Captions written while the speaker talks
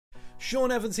Sean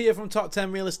Evans here from Top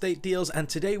 10 Real Estate Deals, and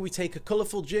today we take a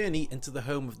colourful journey into the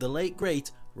home of the late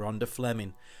great Rhonda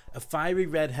Fleming. A fiery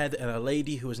redhead and a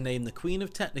lady who was named the Queen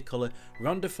of Technicolor,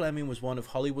 Rhonda Fleming was one of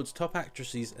Hollywood's top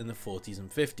actresses in the 40s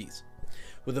and 50s.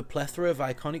 With a plethora of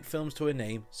iconic films to her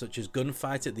name, such as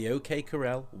Gunfight at the OK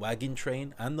Corral, Wagon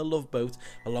Train and The Love Boat,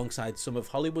 alongside some of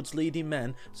Hollywood's leading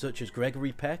men such as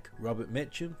Gregory Peck, Robert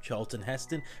Mitchum, Charlton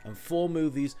Heston, and 4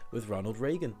 movies with Ronald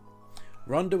Reagan.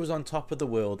 Rhonda was on top of the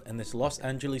world, and this Los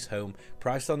Angeles home,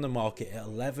 priced on the market at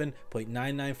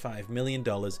 $11.995 million,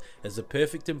 is the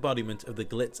perfect embodiment of the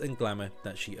glitz and glamour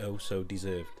that she oh so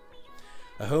deserved.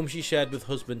 A home she shared with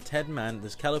husband Ted Mann,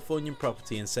 this Californian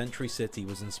property in Century City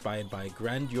was inspired by a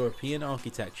grand European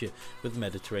architecture with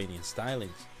Mediterranean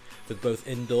stylings. With both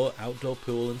indoor, outdoor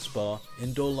pool and spa,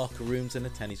 indoor locker rooms and a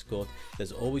tennis court,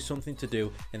 there's always something to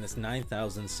do in this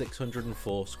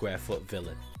 9,604 square foot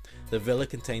villa. The villa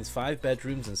contains 5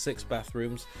 bedrooms and 6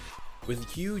 bathrooms, with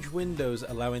huge windows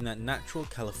allowing that natural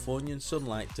Californian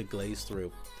sunlight to glaze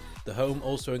through. The home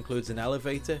also includes an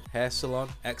elevator, hair salon,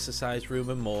 exercise room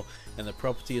and more, and the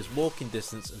property is walking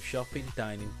distance of shopping,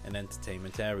 dining and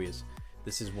entertainment areas.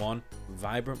 This is one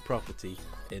vibrant property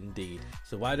indeed.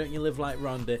 So why don't you live like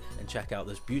Rhonda and check out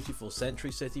this beautiful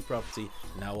Century City property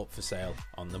now up for sale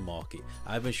on the market.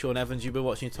 I've been Sean Evans, you've been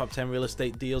watching Top 10 Real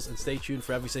Estate Deals, and stay tuned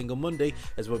for every single Monday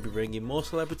as we'll be bringing more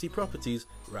celebrity properties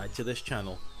right to this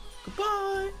channel.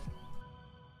 Goodbye!